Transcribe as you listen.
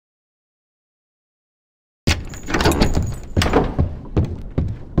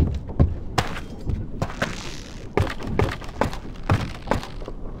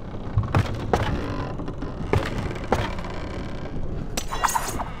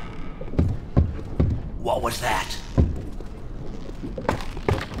What was that?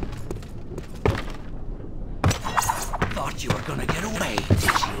 Thought you were gonna get away,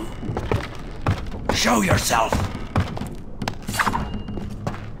 did you? Show yourself!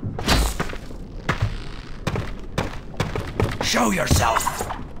 Show yourself!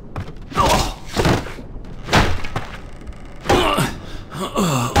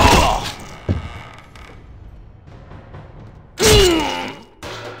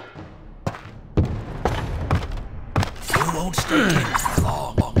 You won't stay in for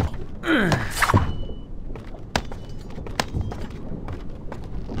long.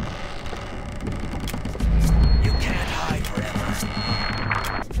 You can't hide forever.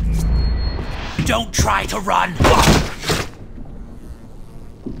 Don't try to run!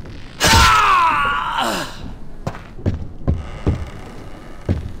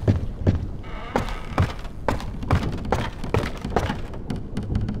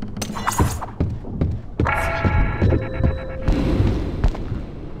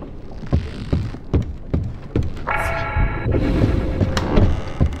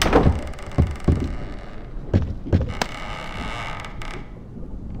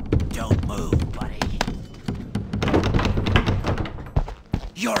 Don't move, buddy.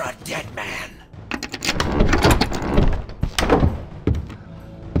 You're a dead man.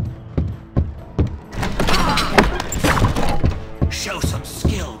 Show some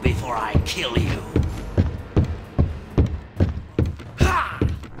skill before I kill you.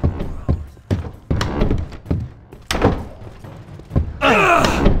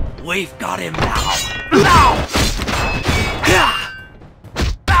 We've got him now. Now!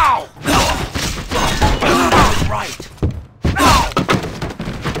 Right.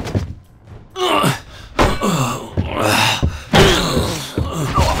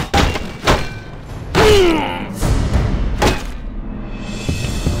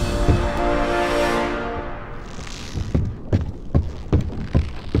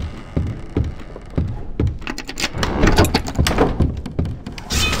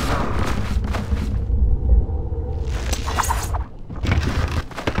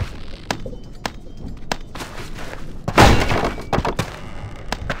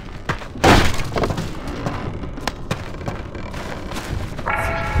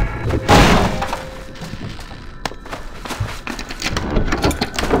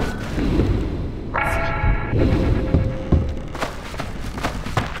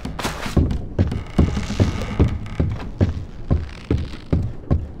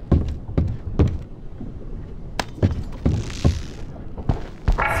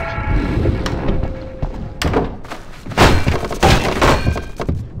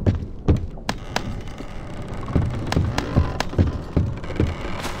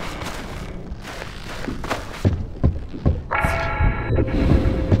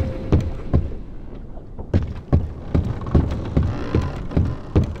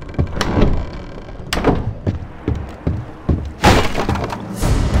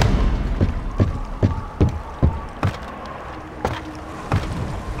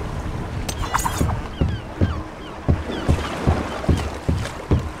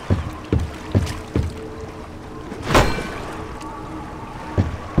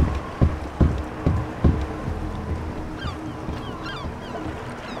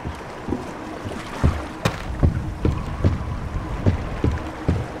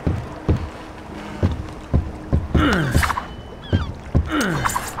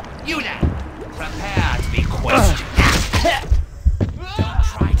 You now, prepare to be questioned. Don't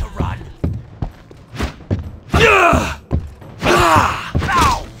try to run.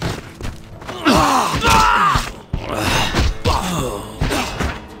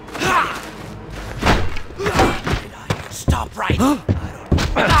 Stop right. You'll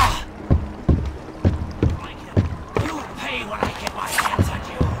pay when I get my hands on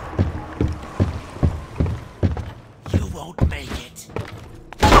you. You won't make it.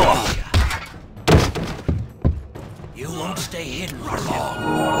 You won't stay hidden for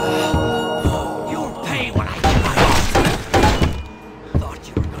long. You'll pay when I get my hands. Thought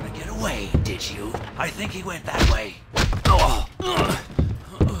you were gonna get away, did you? I think he went that way. Go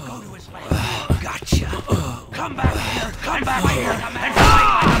to his left. Gotcha. Come back here. Come back here and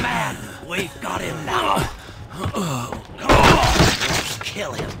fight like a man. We've got him now. Come on. Let's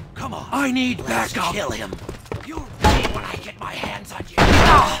kill him. Come on. I need backup. Kill him. You'll pay when I get my hands on you.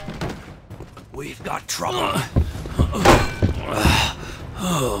 We've got trouble.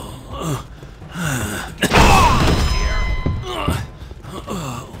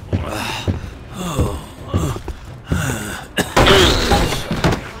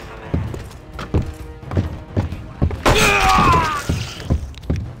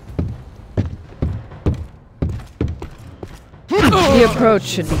 The approach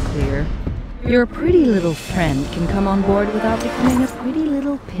should be clear. Your pretty little friend can come on board without becoming a pretty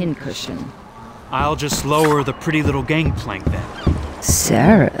little pincushion. I'll just lower the pretty little gangplank then.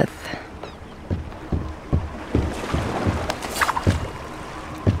 Sareth.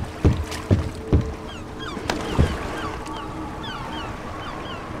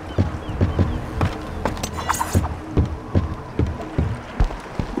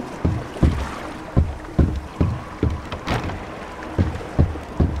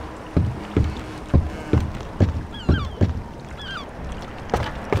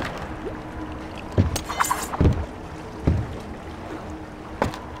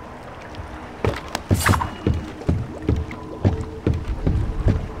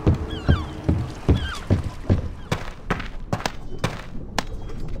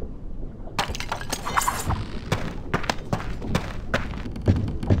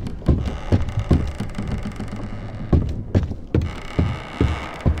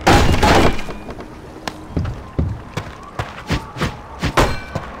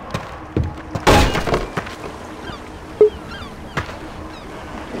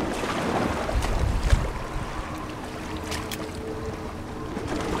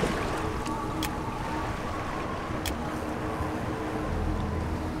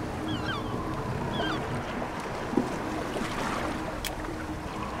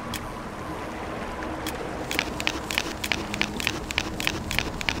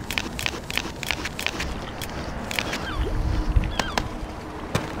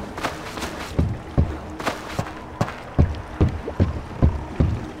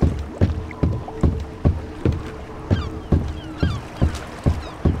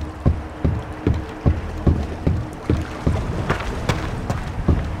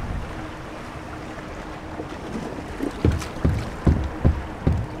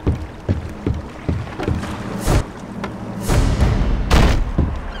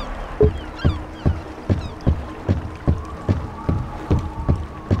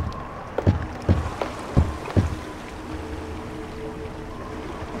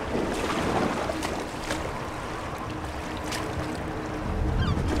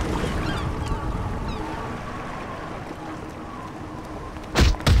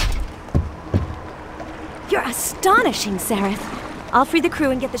 You're astonishing, Sareth. I'll free the crew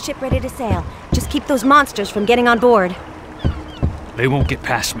and get the ship ready to sail. Just keep those monsters from getting on board. They won't get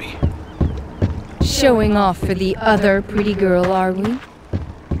past me. Showing off for the other pretty girl, are we?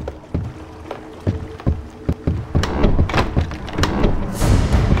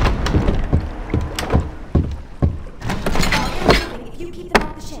 If you keep them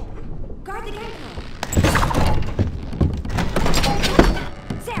off the ship, guard the gangplank.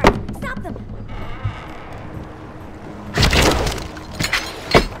 Sareth, stop them!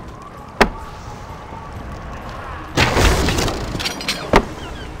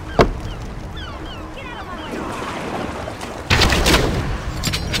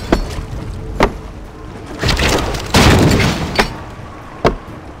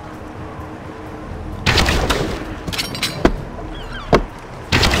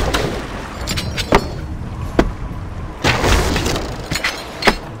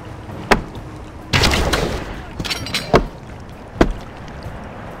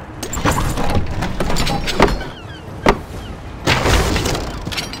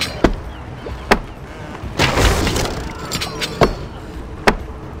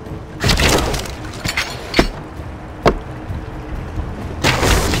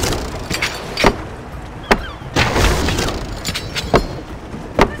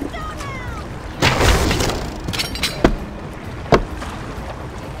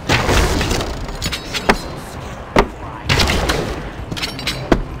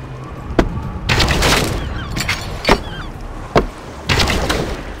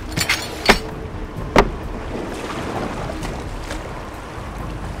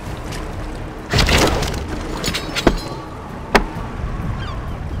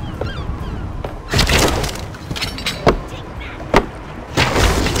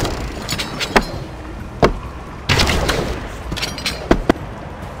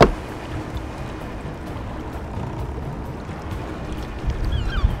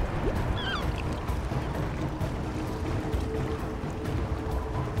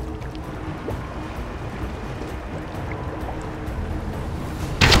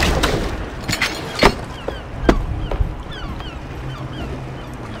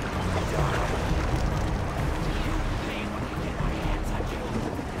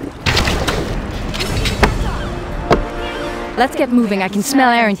 Let's get moving. I can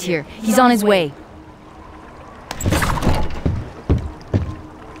smell Arentyr. He's on his way.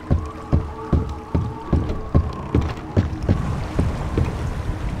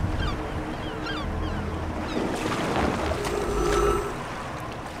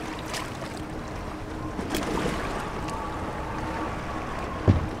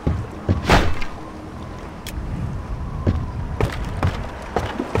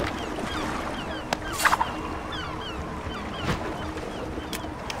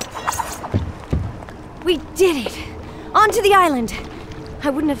 onto the island. I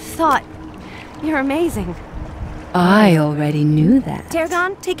wouldn't have thought. You're amazing. I already knew that.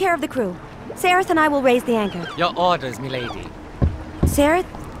 Tarragon, take care of the crew. Sareth and I will raise the anchor. Your orders, milady. Sareth,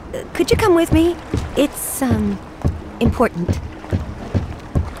 could you come with me? It's, important.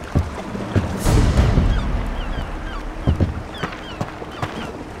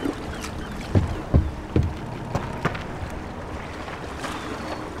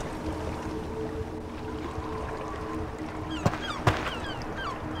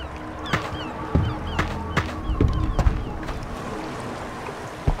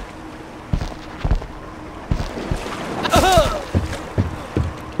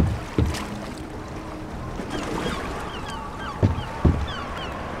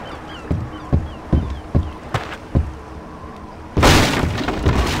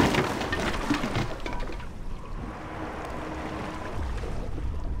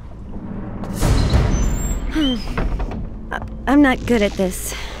 I'm not good at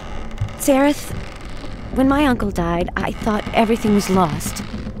this. Sareth, when my uncle died, I thought everything was lost.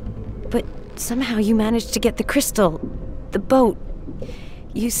 But somehow you managed to get the crystal, the boat.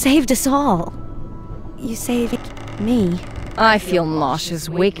 You saved us all. You saved me. I feel nauseous.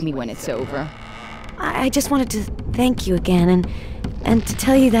 Wake me when it's over. I just wanted to thank you again and to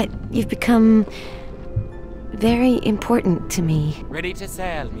tell you that you've become very important to me. Ready to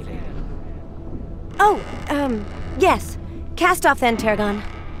sail, milady. Oh, yes. Cast off then, Tarragon.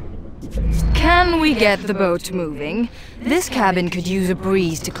 Can we get the boat moving? This cabin could use a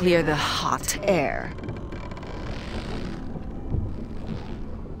breeze to clear the hot air.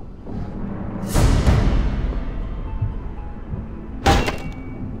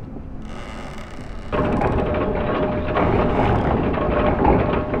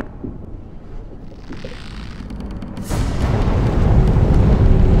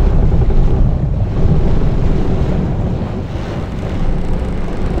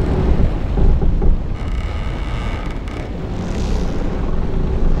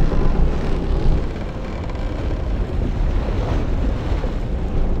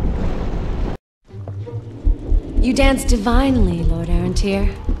 You dance divinely, Lord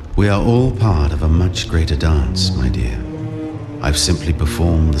Arantir. We are all part of a much greater dance, my dear. I've simply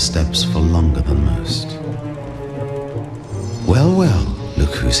performed the steps for longer than most. Well, well, look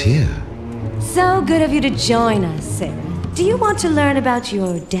who's here. So good of you to join us, Sarah. Do you want to learn about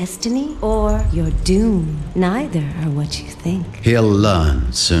your destiny or your doom? Neither are what you think. He'll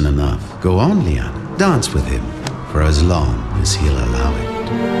learn soon enough. Go on, Leanne. Dance with him for as long as he'll allow it.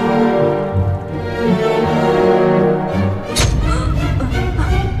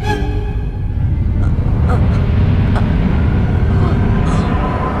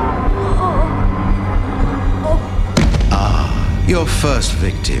 Your first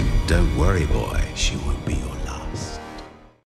victim, don't worry, boy, she will.